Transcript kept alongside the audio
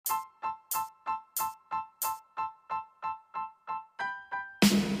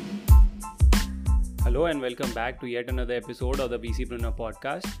Hello and welcome back to yet another episode of the VCpreneur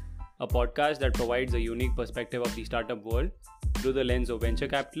podcast, a podcast that provides a unique perspective of the startup world through the lens of venture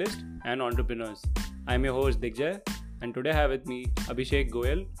capitalists and entrepreneurs. I'm your host Digjay, and today I have with me Abhishek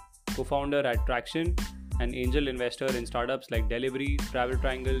Goyal, co-founder at Traction, an angel investor in startups like Delivery, Travel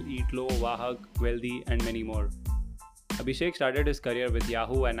Triangle, Eatlo, Wahak, Wealthy, and many more. Abhishek started his career with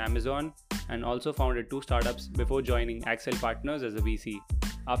Yahoo and Amazon and also founded two startups before joining Accel Partners as a VC.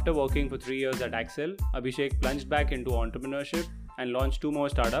 After working for 3 years at Accel, Abhishek plunged back into entrepreneurship and launched two more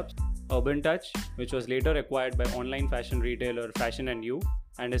startups, Urban Touch, which was later acquired by online fashion retailer Fashion & You,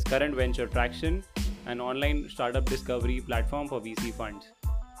 and his current venture Traction, an online startup discovery platform for VC funds.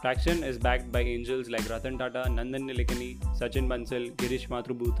 Traction is backed by angels like Ratan Tata, Nandan Nilekani, Sachin Bansal, Girish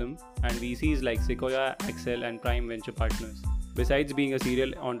Mathrubootham, and VCs like Sequoia, Accel, and Prime Venture Partners. Besides being a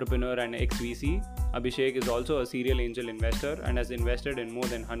serial entrepreneur and ex-VC, Abhishek is also a serial angel investor and has invested in more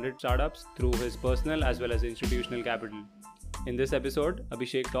than 100 startups through his personal as well as institutional capital. In this episode,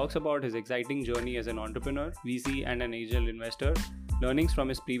 Abhishek talks about his exciting journey as an entrepreneur, VC, and an angel investor, learnings from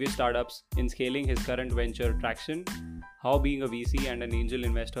his previous startups in scaling his current venture Traction, how being a VC and an angel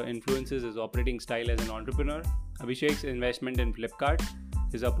investor influences his operating style as an entrepreneur, Abhishek's investment in Flipkart,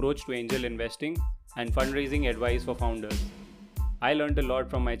 his approach to angel investing, and fundraising advice for founders. I learned a lot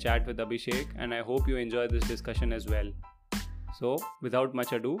from my chat with Abhishek, and I hope you enjoy this discussion as well. So, without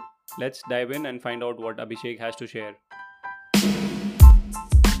much ado, let's dive in and find out what Abhishek has to share.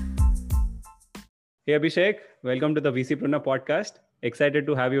 Hey Abhishek, welcome to the VCpreneur podcast. Excited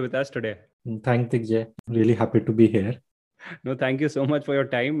to have you with us today. Thanks, Digjay. Really happy to be here. No, thank you so much for your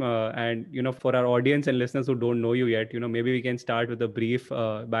time. And for our audience and listeners who don't know you yet, maybe we can start with a brief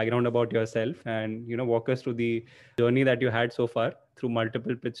background about yourself and, walk us through the journey that you had so far through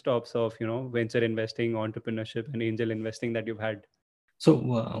multiple pit stops of, venture investing, entrepreneurship, and angel investing that you've had.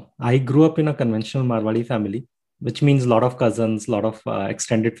 So I grew up in a conventional Marwadi family, which means a lot of cousins, a lot of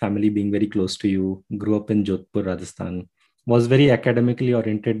extended family being very close to you. Grew up in Jodhpur, Rajasthan. Was very academically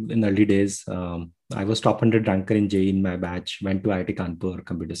oriented in early days. I was top 100 ranker in JEE in my batch, went to IIT Kanpur,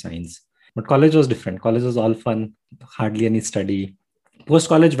 computer science. But college was different. College was all fun, hardly any study.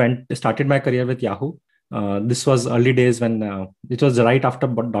 Post-college, started my career with Yahoo. This was early days when it was right after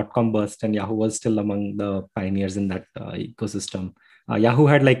 .com burst, and Yahoo was still among the pioneers in that ecosystem. Yahoo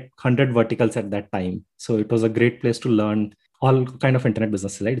had like 100 verticals at that time. So it was a great place to learn all kind of internet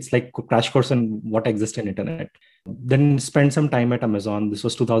businesses, right? It's like a crash course on what exists in internet. Then spent some time at Amazon. This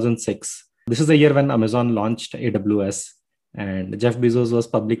was 2006. This is the year when Amazon launched AWS, and Jeff Bezos was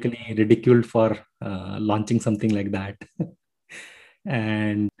publicly ridiculed for launching something like that.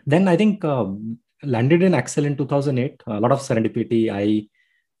 And then I think landed in Accel in 2008. A lot of serendipity. I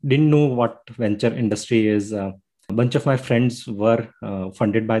didn't know what venture industry is. A bunch of my friends were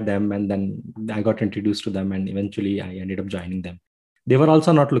funded by them, and then I got introduced to them, and eventually I ended up joining them. They were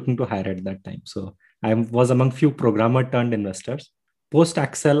also not looking to hire at that time. So I was among few programmer turned investors. Post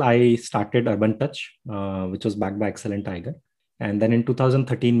Accel, I started Urban Touch, which was backed by Accel and Tiger. And then in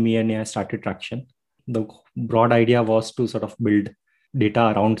 2013, me and I started Traction. The broad idea was to sort of build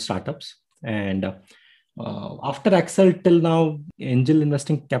data around startups. And after Accel till now, angel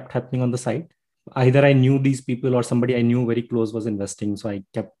investing kept happening on the side. Either I knew these people or somebody I knew very close was investing. So I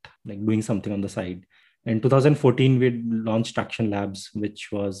kept like doing something on the side. In 2014, we launched Traction Labs,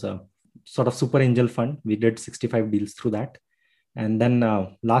 which was a sort of super angel fund. We did 65 deals through that. And then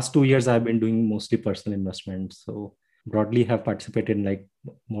last 2 years, I've been doing mostly personal investments. So broadly have participated in like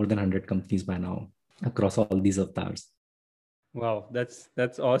more than 100 companies by now across all these avatars. Wow,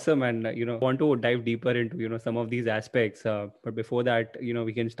 that's awesome. And, want to dive deeper into, some of these aspects. But before that,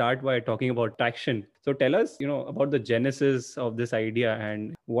 we can start by talking about Traction. So tell us, about the genesis of this idea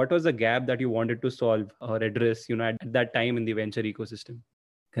and what was the gap that you wanted to solve or address, at that time in the venture ecosystem.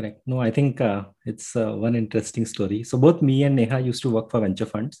 Correct. No, I think it's one interesting story. So both me and Neha used to work for venture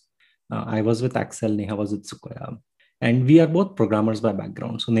funds. I was with Accel, Neha was with Sequoia. And we are both programmers by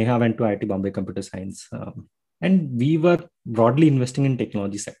background. So Neha went to IIT Bombay Computer Science. And we were broadly investing in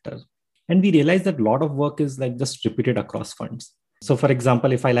technology sector. And we realized that a lot of work is like just repeated across funds. So for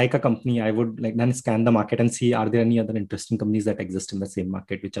example, if I like a company, I would like then scan the market and see, are there any other interesting companies that exist in the same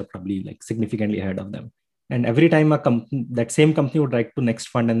market, which are probably like significantly ahead of them. And every time that same company would write to next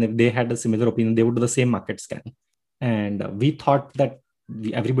fund, and if they had a similar opinion, they would do the same market scan. And we thought that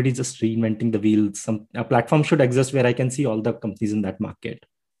everybody's just reinventing the wheel. A platform should exist where I can see all the companies in that market.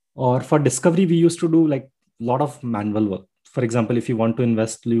 Or for discovery, we used to do like a lot of manual work. For example, if you want to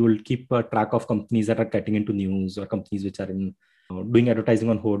invest, you will keep a track of companies that are getting into news or companies which are in doing advertising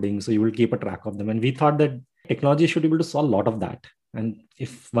on hoardings. So you will keep a track of them. And we thought that technology should be able to solve a lot of that. And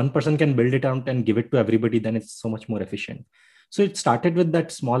if one person can build it out and give it to everybody, then it's so much more efficient. So it started with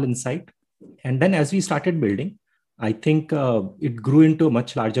that small insight. And then as we started building, I think it grew into a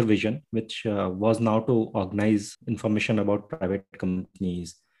much larger vision, which was now to organize information about private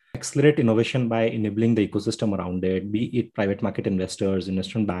companies, accelerate innovation by enabling the ecosystem around it, be it private market investors,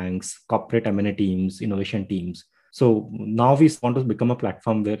 investment banks, corporate M&A teams, innovation teams. So now we want to become a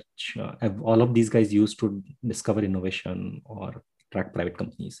platform which all of these guys use to discover innovation or track private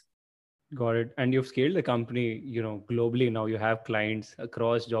companies. Got it. And you've scaled the company, globally now. You have clients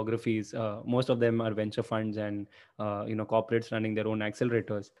across geographies. Most of them are venture funds and, corporates running their own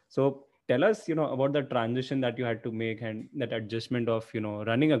accelerators. So tell us, about the transition that you had to make and that adjustment of,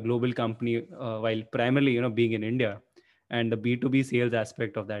 running a global company while primarily, being in India, and the B2B sales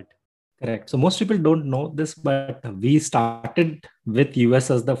aspect of that. Correct. So most people don't know this, but we started with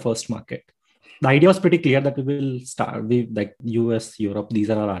US as the first market. The idea was pretty clear that we will start, we like US, Europe,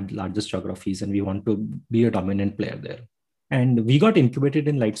 these are our largest geographies, and we want to be a dominant player there. And we got incubated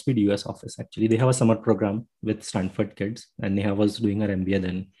in Lightspeed US office. Actually, they have a summer program with Stanford kids, and Neha was doing her MBA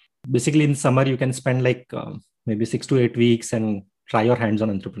then. Basically, in summer, you can spend like maybe 6 to 8 weeks and try your hands on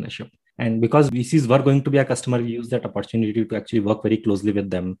entrepreneurship. And because VCs were going to be a customer, we used that opportunity to actually work very closely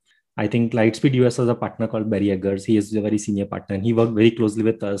with them. I think Lightspeed US has a partner called Barry Eggers. He is a very senior partner, and he worked very closely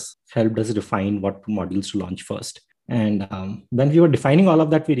with us, helped us define what modules to launch first. And when we were defining all of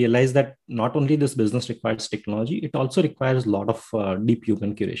that, we realized that not only this business requires technology, it also requires a lot of deep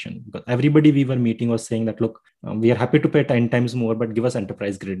human curation. Because everybody we were meeting was saying that, look, we are happy to pay 10 times more, but give us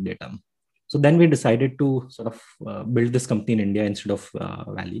enterprise grade data. So then we decided to sort of build this company in India instead of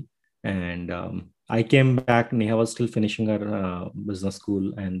Valley. And I came back. Neha was still finishing her business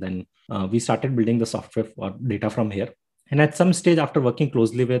school. And then we started building the software for data from here. And at some stage, after working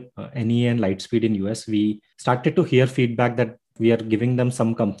closely with NEA and Lightspeed in US, we started to hear feedback that we are giving them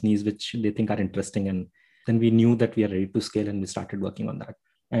some companies which they think are interesting. And then we knew that we are ready to scale, and we started working on that.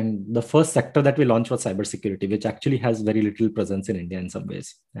 And the first sector that we launched was cybersecurity, which actually has very little presence in India in some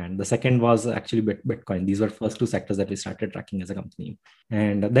ways. And the second was actually Bitcoin. These were first two sectors that we started tracking as a company.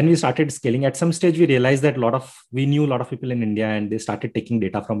 And then we started scaling. At some stage, we realized that we knew a lot of people in India, and they started taking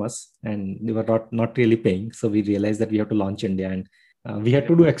data from us, and they were not really paying. So we realized that we have to launch India, and we had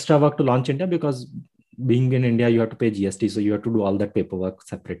to do extra work to launch India because being in India, you have to pay GST. So you have to do all that paperwork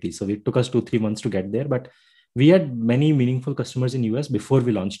separately. So it took us 2-3 months to get there, but we had many meaningful customers in US before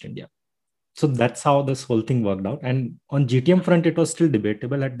we launched India. So that's how this whole thing worked out. And on GTM front, it was still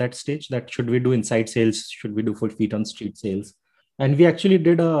debatable at that stage that should we do inside sales? Should we do full feet on street sales? And we actually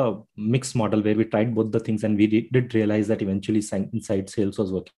did a mixed model where we tried both the things, and we did realize that eventually inside sales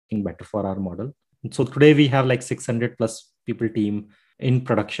was working better for our model. And so today we have like 600 plus people team in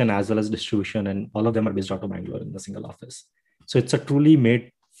production as well as distribution, and all of them are based out of Bangalore in a single office. So it's a truly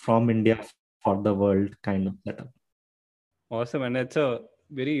made from India for the world kind of setup. Awesome. And it's a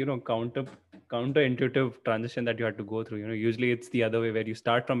very, counterintuitive transition that you had to go through. Usually it's the other way, where you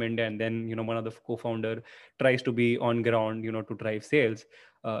start from India and then, one of the co-founder tries to be on ground, to drive sales.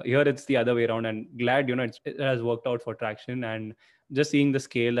 Here it's the other way around, and glad, it has worked out for traction. And just seeing the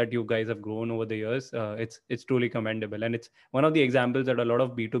scale that you guys have grown over the years, it's truly commendable. And it's one of the examples that a lot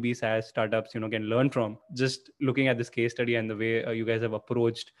of B2B SaaS startups, can learn from, just looking at this case study and the way you guys have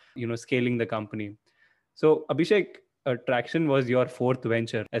approached, scaling the company. So Abhishek, Traction was your fourth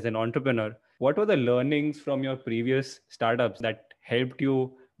venture as an entrepreneur. What were the learnings from your previous startups that helped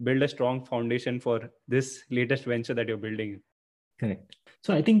you build a strong foundation for this latest venture that you're building? Correct.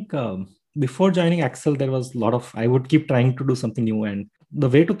 So I think before joining Axel, there was a lot of, I would keep trying to do something new. And the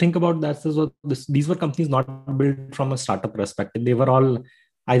way to think about that is these were companies not built from a startup perspective. They were all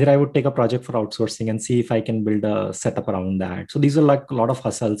either I would take a project for outsourcing and see if I can build a setup around that. So these are like a lot of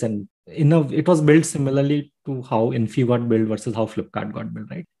hustles, and it was built similarly to how Infi got built versus how Flipkart got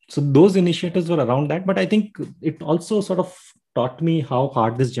built, right? So those initiatives were around that, but I think it also sort of taught me how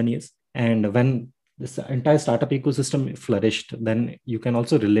hard this journey is. And when this entire startup ecosystem flourished, then you can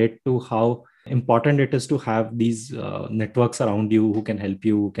also relate to how important it is to have these networks around you who can help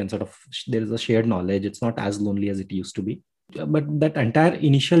you, who can sort of, there is a shared knowledge. It's not as lonely as it used to be. But that entire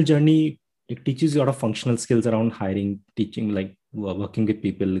initial journey, it teaches you a lot of functional skills around hiring, teaching, like working with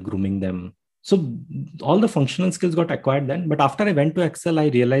people, grooming them. So all the functional skills got acquired then. But after I went to Excel, I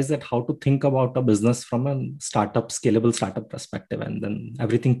realized that how to think about a business from a scalable startup perspective. And then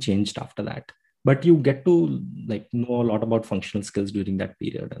everything changed after that. But you get to know a lot about functional skills during that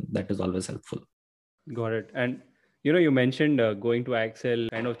period. And that is always helpful. Got it. And You mentioned going to Axel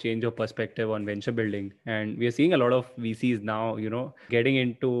kind of change your perspective on venture building. And we are seeing a lot of VCs now, getting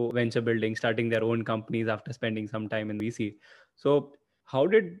into venture building, starting their own companies after spending some time in VC. So how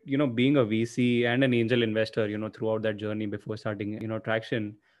did, being a VC and an angel investor, throughout that journey before starting,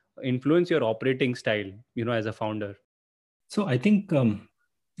 traction influence your operating style, as a founder? So I think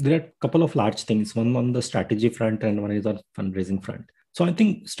there are a couple of large things, one on the strategy front and one is on fundraising front. So I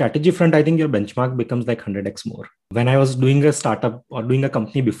think strategy front, I think your benchmark becomes like 100x more. When I was doing a startup or doing a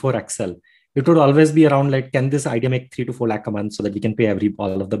company before Excel, it would always be around like, can this idea make 3 to 4 lakh a month so that we can pay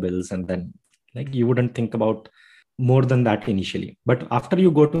all of the bills? And then like you wouldn't think about more than that initially. But after you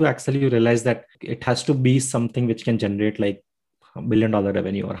go to Excel, you realize that it has to be something which can generate like $1 billion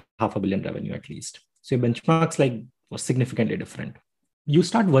revenue or $500 million revenue at least. So your benchmarks like was significantly different. You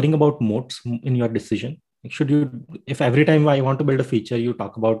start worrying about moats in your decision. Should you, if every time I want to build a feature, you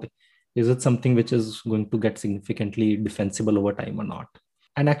talk about, is it something which is going to get significantly defensible over time or not?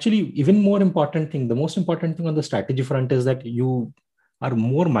 And actually, even more important thing, the most important thing on the strategy front is that you are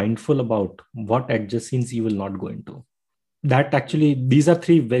more mindful about what adjacencies you will not go into. That actually, these are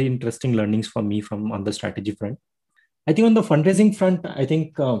three very interesting learnings for me from on the strategy front. I think on the fundraising front, I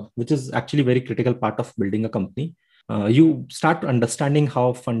think which is actually very critical part of building a company. You start understanding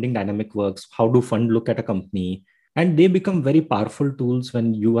how funding dynamic works, how do fund look at a company, and they become very powerful tools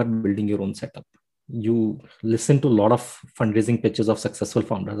when you are building your own setup. You listen to a lot of fundraising pitches of successful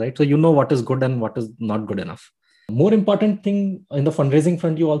founders, right? So you know what is good and what is not good enough. More important thing in the fundraising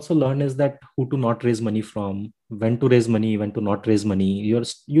front, you also learn is that who to not raise money from, when to raise money, when to not raise money.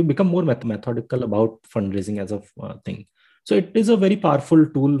 You become more methodical about fundraising as a thing. So it is a very powerful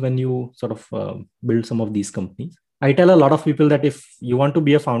tool when you sort of build some of these companies. I tell a lot of people that if you want to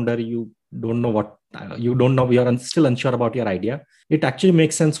be a founder, you don't know what you don't know, you're still unsure about your idea. It actually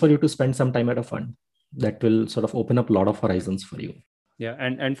makes sense for you to spend some time at a fund that will sort of open up a lot of horizons for you. Yeah,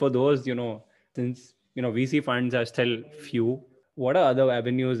 and for those, since VC funds are still few, what are other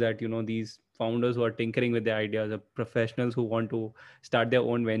avenues that these founders who are tinkering with their ideas, the professionals who want to start their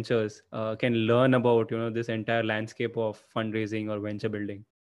own ventures, can learn about this entire landscape of fundraising or venture building?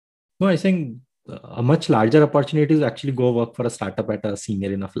 No, I think a much larger opportunity is actually go work for a startup at a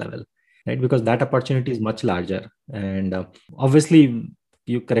senior enough level, right? Because that opportunity is much larger. And obviously,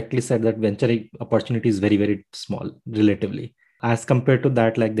 you correctly said that venture opportunity is very, very small relatively. As compared to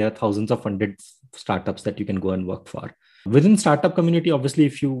that, like there are thousands of funded startups that you can go and work for. Within startup community, obviously,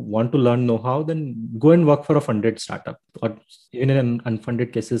 if you want to learn know-how, then go and work for a funded startup, or even in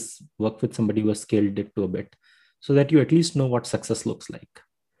unfunded cases, work with somebody who has scaled it to a bit, so that you at least know what success looks like.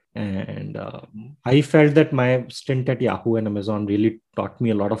 And I felt that my stint at Yahoo and Amazon really taught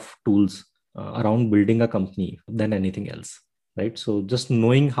me a lot of tools around building a company than anything else, right? So just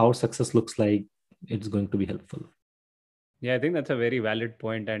knowing how success looks like, it's going to be helpful. Yeah, I think that's a very valid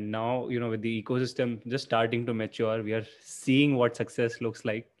point. And now, with the ecosystem just starting to mature, we are seeing what success looks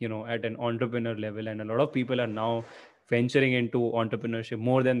like, at an entrepreneur level. And a lot of people are now venturing into entrepreneurship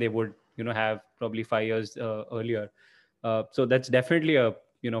more than they would, have probably 5 years earlier. So that's definitely a,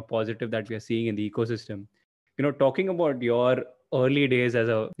 positive that we are seeing in the ecosystem. Talking about your early days as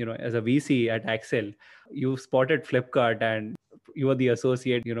a VC at Axel, you spotted Flipkart and you were the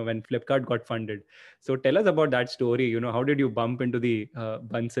associate, when Flipkart got funded. So tell us about that story. How did you bump into the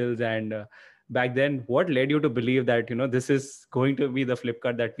Bansals, and back then, what led you to believe that this is going to be the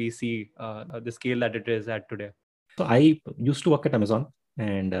Flipkart that we see, the scale that it is at today? So I used to work at Amazon,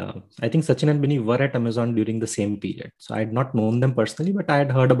 and I think Sachin and Binny were at Amazon during the same period. So I had not known them personally, but I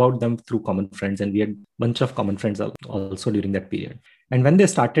had heard about them through common friends, and we had a bunch of common friends also during that period. And when they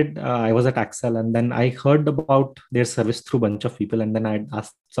started, I was at Axel, and then I heard about their service through a bunch of people, and then I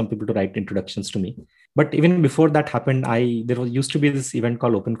asked some people to write introductions to me. But even before that happened, used to be this event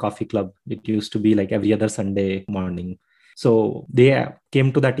called Open Coffee Club. It used to be like every other Sunday morning. So they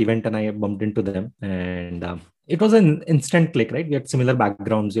came to that event, and I bumped into them, and it was an instant click, right? We had similar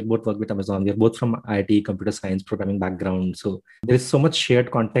backgrounds. We both worked with Amazon. We are both from IT, computer science, programming background. So there is so much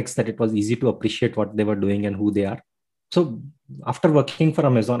shared context that it was easy to appreciate what they were doing and who they are. So after working for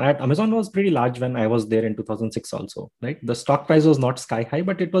Amazon was pretty large when I was there in 2006 also, right? The stock price was not sky high,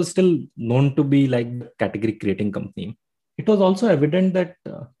 but it was still known to be like the category creating company. It was also evident that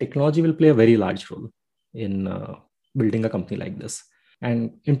technology will play a very large role in building a company like this.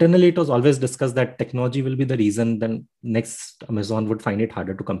 And internally, it was always discussed that technology will be the reason then next Amazon would find it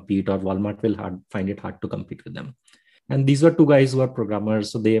harder to compete, or Walmart will find it hard to compete with them. And these were two guys who are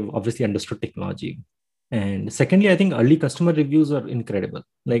programmers, so they obviously understood technology. And secondly, I think early customer reviews are incredible.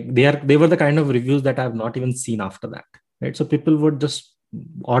 Like they were the kind of reviews that I have not even seen after that. Right. So people would just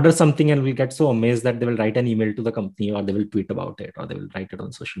order something and will get so amazed that they will write an email to the company, or they will tweet about it, or they will write it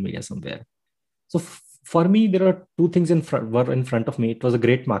on social media somewhere. So for me, there are two things were in front of me. It was a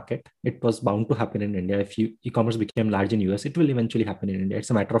great market. It was bound to happen in India. If e-commerce became large in US, it will eventually happen in India. It's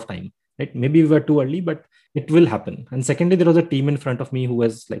a matter of time, right? Maybe we were too early, but it will happen. And secondly, there was a team in front of me who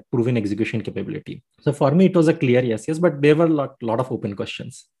has like proven execution capability. So for me, it was a clear yes, but there were lot of open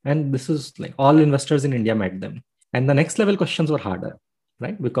questions. And this is like all investors in India met them. And the next level questions were harder,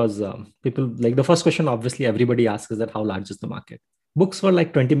 right? Because people like the first question, obviously, everybody asks is that how large is the market? Books were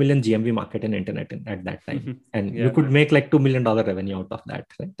like 20 million GMV market in internet at that time. And you could make like $2 million revenue out of that,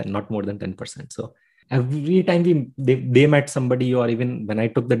 right? And not more than 10%. So every time they met somebody, or even when I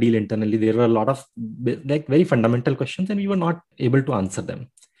took the deal internally, there were a lot of like very fundamental questions and we were not able to answer them.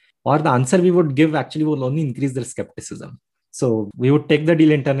 Or the answer we would give actually will only increase their skepticism. So we would take the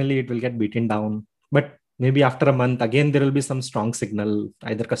deal internally, it will get beaten down. But maybe after a month, again, there will be some strong signal,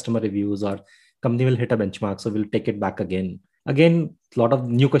 either customer reviews or company will hit a benchmark. So we'll take it back again. Again, a lot of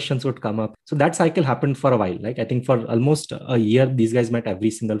new questions would come up. So that cycle happened for a while. Like I think for almost a year, these guys met every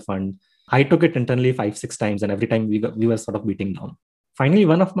single fund. I took it internally 5-6 times, and every time we were sort of beating down. Finally,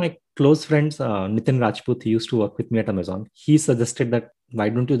 one of my close friends, Nitin Rajput, he used to work with me at Amazon. He suggested that why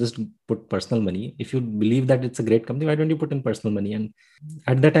don't you just put personal money? If you believe that it's a great company, why don't you put in personal money? And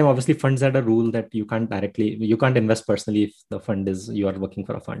at that time, obviously, funds had a rule that you can't invest personally if the fund is, you are working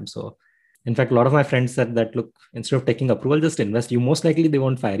for a fund. So in fact, a lot of my friends said that, look, instead of taking approval, just invest. You most likely they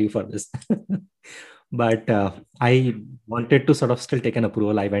won't fire you for this. But I wanted to sort of still take an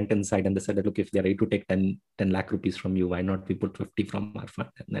approval. I went inside and they said, look, if they're ready to take 10 lakh rupees from you, why not we put 50 from our fund?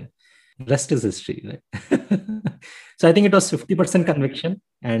 And then rest is history. Right? So I think it was 50% conviction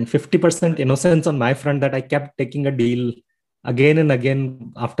and 50% innocence on my front, that I kept taking a deal again and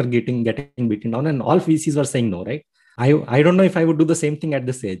again after getting beaten down. And all VCs were saying no, right? I don't know if I would do the same thing at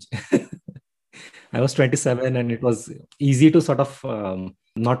this age. I was 27 and it was easy to sort of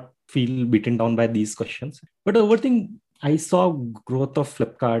not feel beaten down by these questions. But over thing, I saw growth of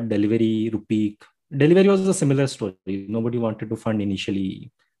Flipkart, Delivery, Rupeek. Delivery was a similar story. Nobody wanted to fund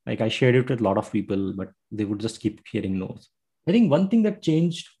initially. Like I shared it with a lot of people, but they would just keep hearing no's. I think one thing that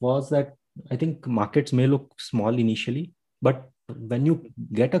changed was that I think markets may look small initially, but when you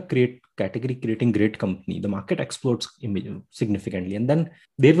get a category creating great company, the market explodes significantly. And then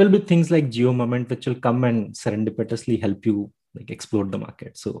there will be things like geo moment, which will come and serendipitously help you like explode the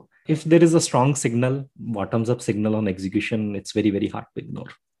market. So if there is a strong signal, bottoms up signal on execution, it's very, very hard to ignore.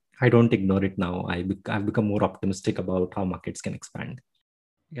 I don't ignore it now. I've become more optimistic about how markets can expand.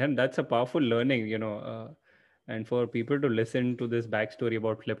 Yeah, and that's a powerful learning, and for people to listen to this backstory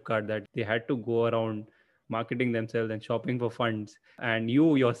about Flipkart, that they had to go around marketing themselves and shopping for funds, and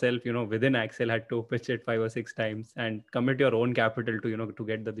you yourself, within Axel had to pitch it 5 or 6 times and commit your own capital to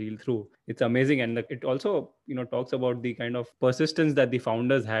get the deal through. It's amazing. And it also talks about the kind of persistence that the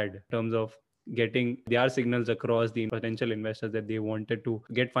founders had in terms of getting their signals across the potential investors that they wanted to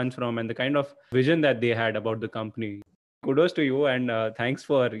get funds from, and the kind of vision that they had about the company. Kudos to you, and thanks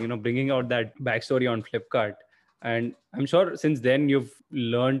for bringing out that backstory on Flipkart. And I'm sure since then you've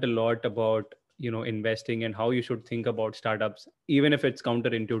learned a lot about investing and how you should think about startups, even if it's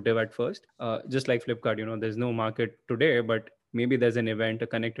counterintuitive at first. Just like Flipkart, there's no market today, but maybe there's an event, a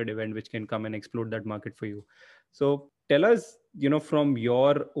connected event, which can come and explode that market for you. So tell us, from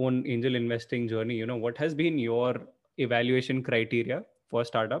your own angel investing journey, what has been your evaluation criteria for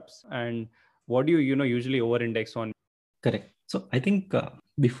startups, and what do you usually over index on? Correct. So I think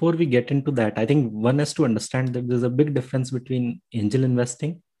before we get into that, I think one has to understand that there's a big difference between angel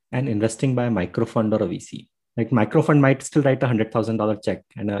investing and investing by a micro fund or a VC. Like micro fund might still write $100,000 check,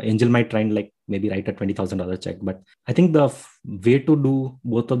 and an angel might try and like maybe write a $20,000 check. But I think the way to do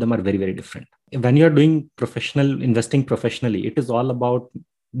both of them are very, very different. When you're doing professional investing professionally, it is all about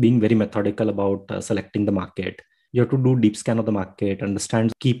being very methodical about selecting the market. You have to do deep scan of the market,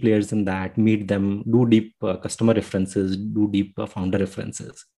 understand key players in that, meet them, do deep customer references, do deep founder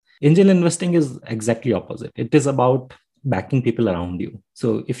references. Angel investing is exactly opposite. It is about backing people around you.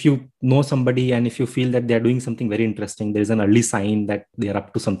 So if you know somebody and if you feel that they're doing something very interesting, there is an early sign that they're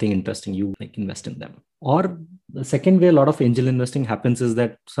up to something interesting, you like invest in them. Or the second way a lot of angel investing happens is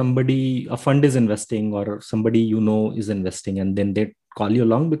that a fund is investing or somebody is investing, and then they call you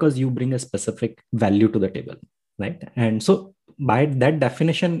along because you bring a specific value to the table. Right. And so by that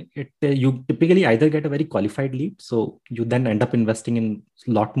definition, you typically either get a very qualified lead. So you then end up investing in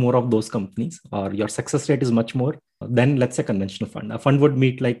a lot more of those companies, or your success rate is much more than, let's say, conventional fund. A fund would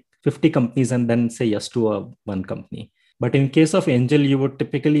meet like 50 companies and then say yes to one company. But in case of angel, you would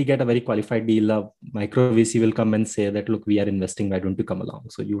typically get a very qualified deal. A micro VC will come and say that, look, we are investing, why don't you come along?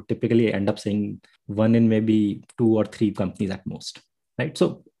 So you typically end up saying one in maybe two or three companies at most, right?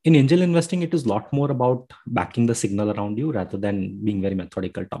 So in angel investing, it is a lot more about backing the signal around you rather than being very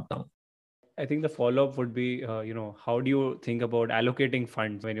methodical top down. I think the follow-up would be, how do you think about allocating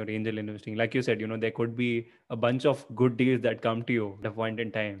funds when you're angel investing? Like you said, there could be a bunch of good deals that come to you at a point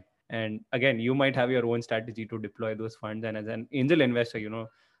in time. And again, you might have your own strategy to deploy those funds. And as an angel investor,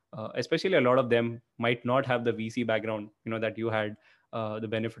 especially a lot of them might not have the VC background, that you had the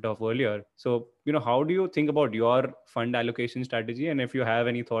benefit of earlier. So, how do you think about your fund allocation strategy? And if you have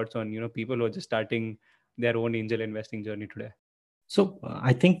any thoughts on, people who are just starting their own angel investing journey today? So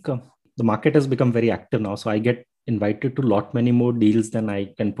I think the market has become very active now. So I get invited to lot many more deals than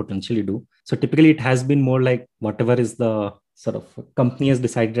I can potentially do. So typically it has been more like whatever is the sort of company has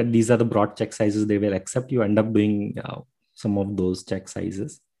decided that these are the broad check sizes they will accept. You end up doing some of those check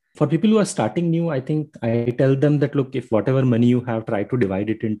sizes. For people who are starting new, I think I tell them that, look, if whatever money you have, try to divide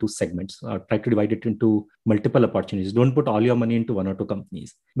it into segments or try to divide it into multiple opportunities. Don't put all your money into one or two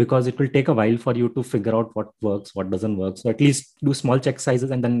companies because it will take a while for you to figure out what works, what doesn't work. So at least do small check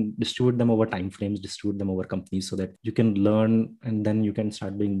sizes and then distribute them over time frames, distribute them over companies so that you can learn and then you can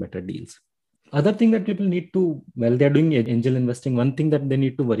start doing better deals. Other thing that people need to, well, they're doing angel investing, one thing that they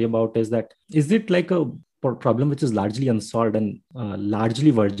need to worry about is that, is it like a problem which is largely unsolved and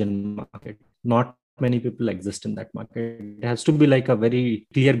largely virgin market? Not many people exist in that market. It has to be like a very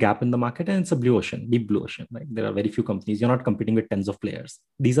clear gap in the market, and it's a blue ocean, deep blue ocean. Like there are very few companies. You're not competing with tens of players.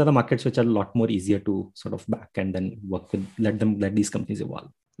 These are the markets which are a lot more easier to sort of back and then work with, let these companies evolve.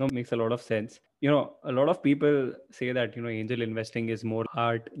 No, makes a lot of sense. A lot of people say that, angel investing is more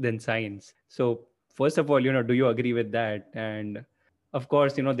art than science. So first of all, do you agree with that? And of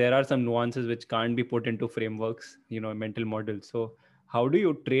course, there are some nuances which can't be put into frameworks, mental models. So how do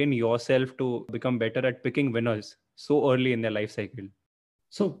you train yourself to become better at picking winners so early in their life cycle?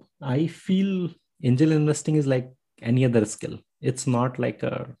 So I feel angel investing is like any other skill. It's not like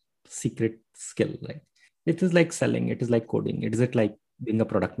a secret skill. Like it is like selling. It is like coding. It is like being a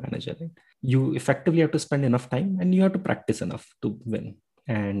product manager. Right? You effectively have to spend enough time and you have to practice enough to win.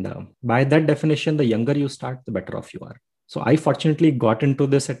 And by that definition, the younger you start, the better off you are. So I fortunately got into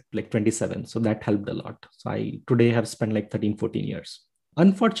this at like 27. So that helped a lot. So I today have spent like 13, 14 years.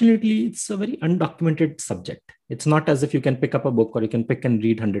 Unfortunately, it's a very undocumented subject. It's not as if you can pick up a book or you can pick and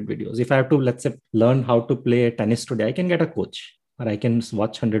read 100 videos. If I have to, let's say, learn how to play tennis today, I can get a coach or I can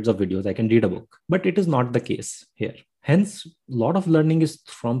watch hundreds of videos. I can read a book, but it is not the case here. Hence, a lot of learning is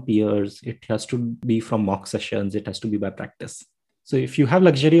from peers. It has to be from mock sessions. It has to be by practice. So if you have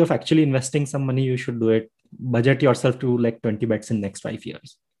luxury of actually investing some money, you should do it. Budget yourself to like 20 bets in next 5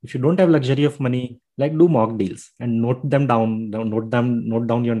 years. If you don't have luxury of money, like do mock deals and note them down, note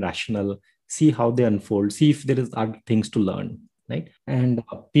down your rationale, see how they unfold, see if there are things to learn, right? And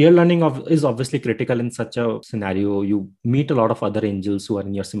peer learning is obviously critical in such a scenario. You meet a lot of other angels who are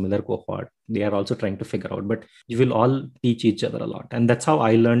in your similar cohort. They are also trying to figure out, but you will all teach each other a lot. And that's how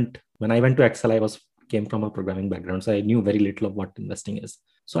I learned. When I went to Excel, came from a programming background, so I knew very little of what investing is.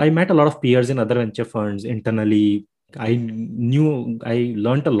 So I met a lot of peers in other venture funds internally. I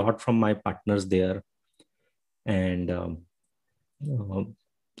learned a lot from my partners there, and uh,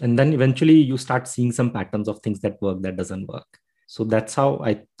 and then eventually you start seeing some patterns of things that work, that doesn't work. So that's how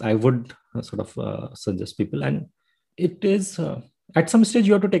I would sort of suggest people. And it is at some stage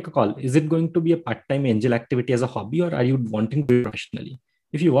you have to take a call. Is it going to be a part-time angel activity as a hobby, or are you wanting to do it professionally?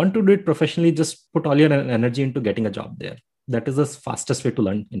 If you want to do it professionally, just put all your energy into getting a job there. That is the fastest way to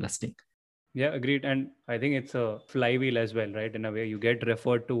learn investing. Yeah, agreed. And I think it's a flywheel as well, right? In a way, you get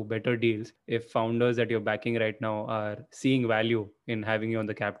referred to better deals if founders that you're backing right now are seeing value in having you on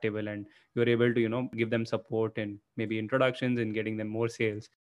the cap table, and you're able to, give them support and maybe introductions and getting them more sales.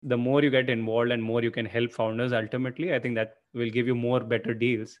 The more you get involved and more you can help founders, ultimately, I think that will give you more better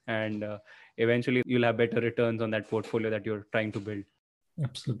deals, and eventually you'll have better returns on that portfolio that you're trying to build.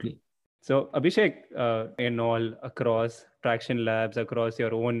 Absolutely. So Abhishek, in all across Traction Labs, across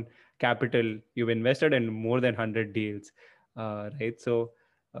your own capital, you've invested in more than 100 deals, right? So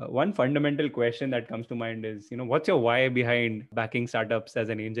one fundamental question that comes to mind is, what's your why behind backing startups as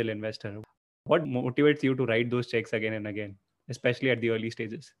an angel investor? What motivates you to write those checks again and again, especially at the early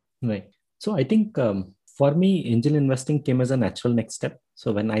stages? Right. So I think for me, angel investing came as a natural next step.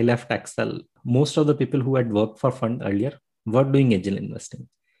 So when I left Excel, most of the people who had worked for fund earlier were doing angel investing.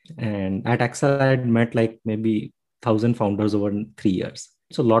 And at Excel, I had met like maybe 1,000 founders over 3 years.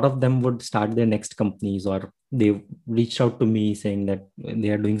 So a lot of them would start their next companies, or they reached out to me saying that they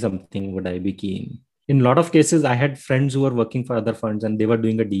are doing something, would I be keen? in a lot of cases, I had friends who were working for other funds and they were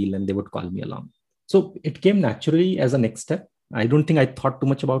doing a deal and they would call me along. So it came naturally as a next step. I don't think I thought too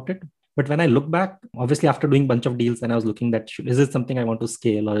much about it. But when I look back, obviously after doing a bunch of deals and I was looking that, is it something I want to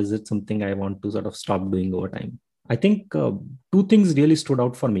scale or is it something I want to sort of stop doing over time? I think two things really stood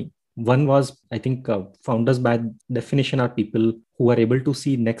out for me. One was, I think founders by definition are people who are able to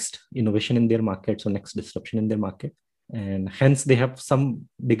see next innovation in their markets or next disruption in their market. And hence they have some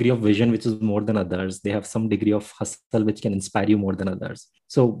degree of vision, which is more than others. They have some degree of hustle, which can inspire you more than others.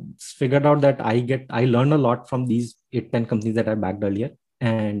 So it's figured out that I learned a lot from these 8, 10 companies that I backed earlier.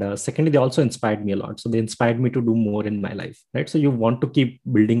 And secondly, they also inspired me a lot. So they inspired me to do more in my life, right? So you want to keep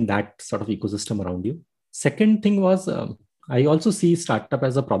building that sort of ecosystem around you. Second thing was, I also see startup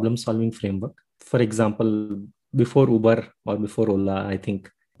as a problem solving framework. For example, before Uber or before Ola, I think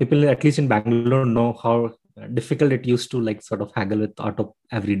people, at least in Bangalore, know how difficult it used to like sort of haggle with auto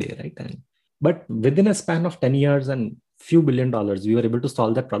every day, right? But within a span of 10 years and few $1 billion, we were able to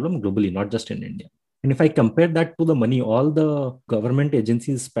solve that problem globally, not just in India. And if I compare that to the money all the government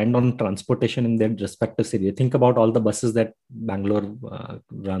agencies spend on transportation in their respective city, think about all the buses that Bangalore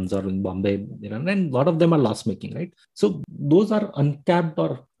runs or in Bombay, and a lot of them are loss making, right? So those are uncapped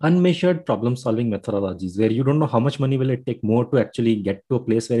or unmeasured problem solving methodologies where you don't know how much money will it take more to actually get to a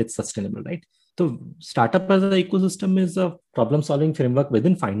place where it's sustainable, right? So startup as an ecosystem is a problem solving framework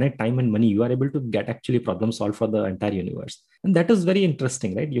within finite time and money. You are able to get actually problem solved for the entire universe. And that is very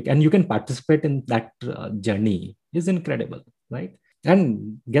interesting, right? You can participate in that journey is incredible, right?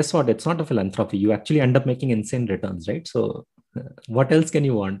 And guess what? It's not a philanthropy. You actually end up making insane returns, right? So what else can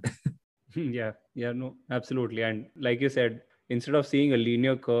you want? Yeah, no, absolutely. And like you said, instead of seeing a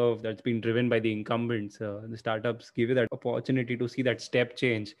linear curve that's been driven by the incumbents, the startups give you that opportunity to see that step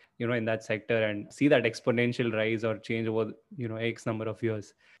change, in that sector and see that exponential rise or change over, X number of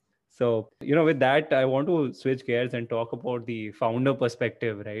years. So, with that, I want to switch gears and talk about the founder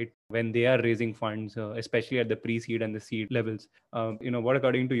perspective, right? When they are raising funds, especially at the pre-seed and the seed levels, what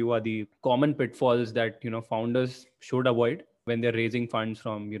according to you are the common pitfalls that, founders should avoid when they're raising funds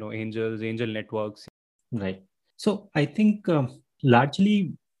from, angels, angel networks? Right. So I think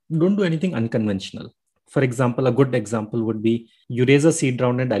largely don't do anything unconventional. For example, a good example would be you raise a seed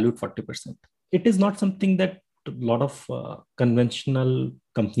round and dilute 40%. It is not something that a lot of conventional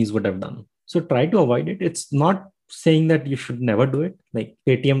companies would have done. So try to avoid it. It's not saying that you should never do it. Like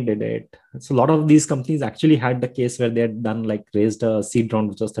Paytm did it. So a lot of these companies actually had the case where they had done like raised a seed round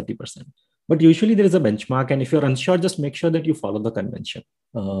which was 30%. But usually there is a benchmark, and if you're unsure, just make sure that you follow the convention.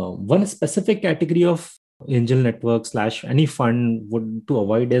 One specific category of angel network slash any fund would to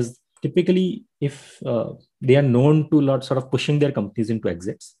avoid is typically if they are known to lot sort of pushing their companies into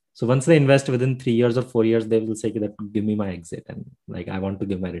exits. So once they invest within 3 years or 4 years, they will say that give me my exit and like I want to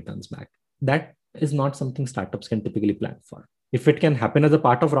give my returns back. That is not something startups can typically plan for. If it can happen as a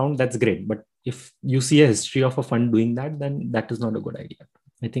part of round, that's great. But if you see a history of a fund doing that, then that is not a good idea.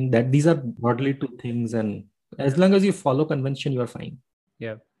 I think that these are broadly two things, and as long as you follow convention, you are fine.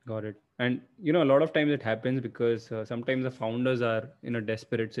 Yeah, got it. And a lot of times it happens because sometimes the founders are in a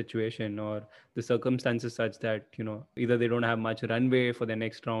desperate situation, or the circumstances such that either they don't have much runway for the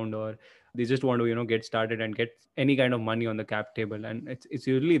next round, or they just want to get started and get any kind of money on the cap table. And it's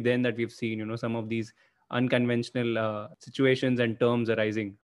usually then that we've seen some of these unconventional situations and terms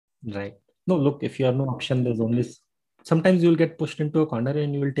arising. Right. No, look, if you have no option, there's only sometimes you'll get pushed into a corner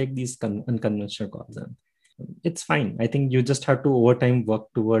and you will take these unconventional calls. And it's fine. I think you just have to over time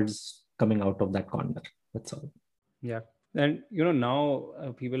work towards coming out of that corner. That's all. Yeah. And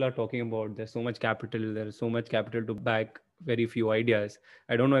now people are talking about there's so much capital, there's so much capital to back very few ideas.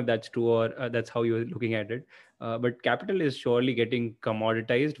 I don't know if that's true or that's how you're looking at it. But capital is surely getting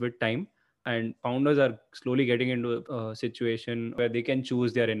commoditized with time, and founders are slowly getting into a situation where they can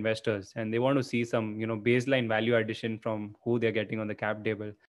choose their investors and they want to see some baseline value addition from who they're getting on the cap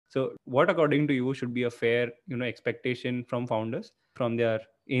table. So what according to you should be a fair expectation from founders, from their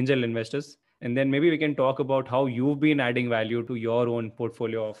angel investors? And then maybe we can talk about how you've been adding value to your own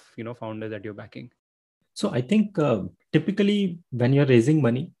portfolio of founders that you're backing. So I think typically when you're raising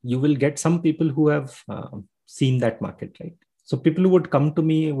money, you will get some people who have seen that market, right? So people who would come to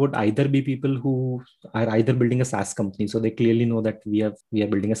me would either be people who are either building a SaaS company, so they clearly know that we are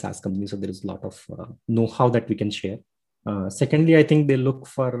building a SaaS company, so there is a lot of know-how that we can share. Secondly, I think they look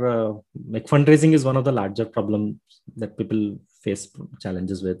for like fundraising is one of the larger problems that people face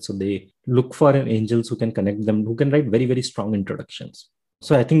challenges with. So they look for angels who can connect them, who can write very, very strong introductions.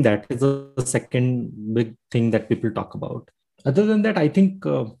 So I think that is the second big thing that people talk about. Other than that, I think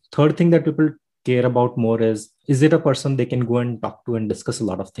third thing that people care about more is it a person they can go and talk to and discuss a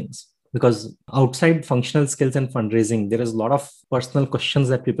lot of things? Because outside functional skills and fundraising, there is a lot of personal questions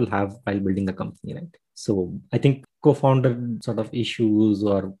that people have while building the company, right? So I think co-founder sort of issues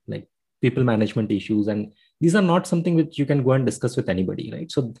or like people management issues, and these are not something which you can go and discuss with anybody, right?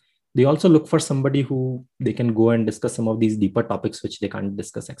 So they also look for somebody who they can go and discuss some of these deeper topics which they can't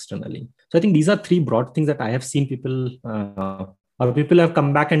discuss externally. So I think these are three broad things that I have seen people or people have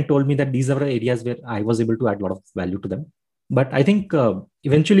come back and told me that these are areas where I was able to add a lot of value to them. But I think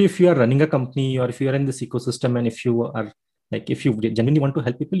eventually, if you are running a company or if you are in this ecosystem and if you are like, if you genuinely want to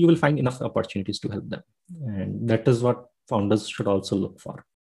help people, you will find enough opportunities to help them. And that is what founders should also look for.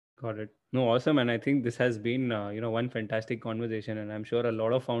 Got it. No, awesome. And I think this has been, one fantastic conversation. And I'm sure a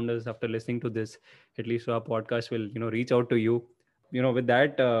lot of founders, after listening to this, at least to our podcast, will, reach out to you. With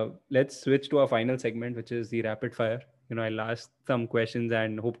that, let's switch to our final segment, which is the rapid fire. I'll ask some questions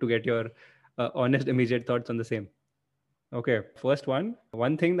and hope to get your honest, immediate thoughts on the same. Okay. First one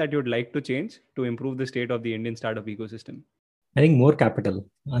thing that you'd like to change to improve the state of the Indian startup ecosystem. I think more capital.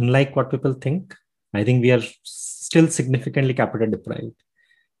 Unlike what people think, I think we are still significantly capital deprived.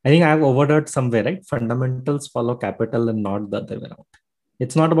 I think I have overheard somewhere, right? Fundamentals follow capital and not the other way around.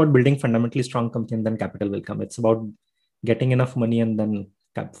 It's not about building fundamentally strong company and then capital will come. It's about getting enough money and then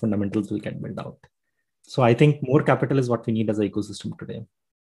fundamentals will get built out. So I think more capital is what we need as an ecosystem today.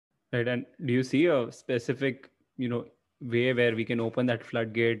 Right. And do you see a specific, way where we can open that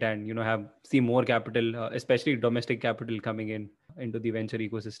floodgate and, see more capital, especially domestic capital coming into the venture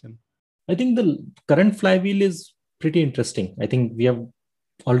ecosystem? I think the current flywheel is pretty interesting. I think we have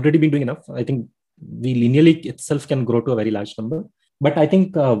already been doing enough. I think we linearly itself can grow to a very large number. But I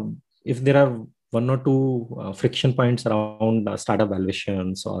think if there are one or two friction points around startup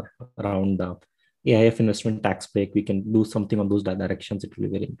valuations or around AIF investment tax break, we can do something on those directions. It will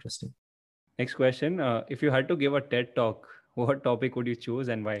be very interesting. Next question. If you had to give a TED talk, what topic would you choose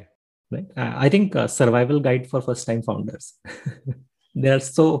and why? Right. I think survival guide for first time founders.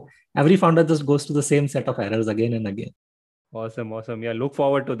 Every founder just goes to the same set of errors again and again. Awesome. Yeah, look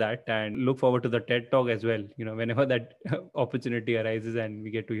forward to that and look forward to the TED talk as well, whenever that opportunity arises and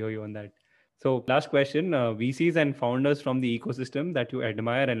we get to hear you on that. So last question, VCs and founders from the ecosystem that you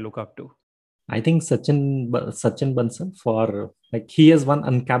admire and look up to. I think Sachin Bansal for he has one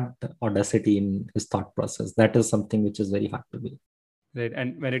uncapped audacity in his thought process. That is something which is very hard to be. Right.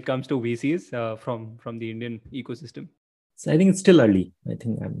 And when it comes to VCs from the Indian ecosystem? So I think it's still early. I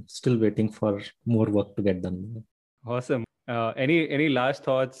think I'm still waiting for more work to get done. Awesome. Any last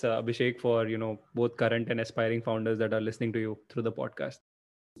thoughts, Abhishek, for both current and aspiring founders that are listening to you through the podcast?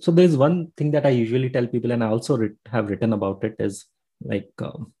 So there's one thing that I usually tell people, and I also have written about it, is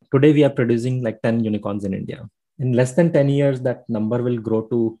today we are producing 10 unicorns in India. In less than 10 years, that number will grow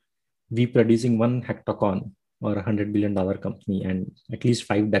to we producing one hectacorn or $100 billion company and at least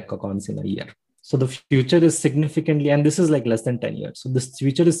 5 decacorns in a year. So the future is significantly, and this is less than 10 years. So this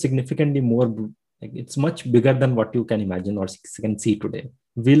future is significantly more, it's much bigger than what you can imagine or can see today.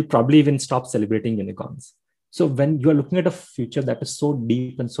 We'll probably even stop celebrating unicorns. So when you are looking at a future that is so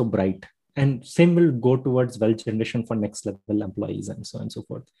deep and so bright, and same will go towards wealth generation for next level employees and so on and so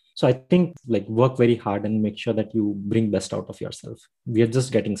forth. So I think work very hard and make sure that you bring best out of yourself. We are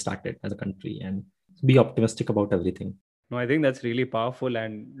just getting started as a country, and be optimistic about everything. No, I think that's really powerful,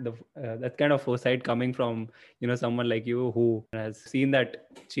 and that kind of foresight coming from someone like you who has seen that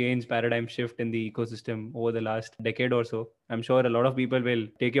change paradigm shift in the ecosystem over the last decade or so. I'm sure a lot of people will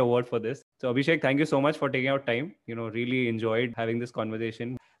take your word for this. So Abhishek, thank you so much for taking out time. Really enjoyed having this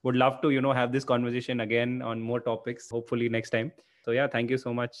conversation. Would love to have this conversation again on more topics, hopefully next time. So yeah, thank you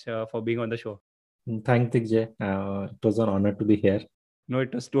so much for being on the show. Thanks, Digjay. It was an honor to be here. No,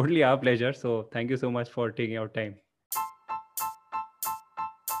 it was totally our pleasure. So thank you so much for taking out time.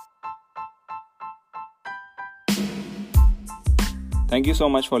 Thank you so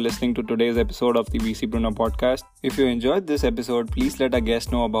much for listening to today's episode of the VCpreneur podcast. If you enjoyed this episode, please let our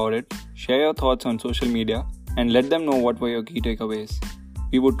guests know about it, share your thoughts on social media, and let them know what were your key takeaways.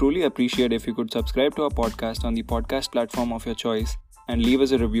 We would truly appreciate if you could subscribe to our podcast on the podcast platform of your choice and leave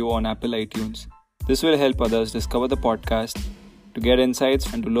us a review on Apple iTunes. This will help others discover the podcast. To get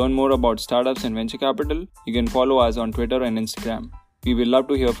insights and to learn more about startups and venture capital, you can follow us on Twitter and Instagram. We will love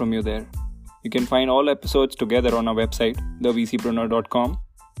to hear from you there. You can find all episodes together on our website, thevcpreneur.com.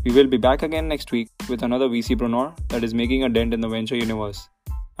 We will be back again next week with another VCpreneur that is making a dent in the venture universe.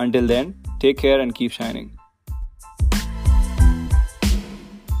 Until then, take care and keep shining.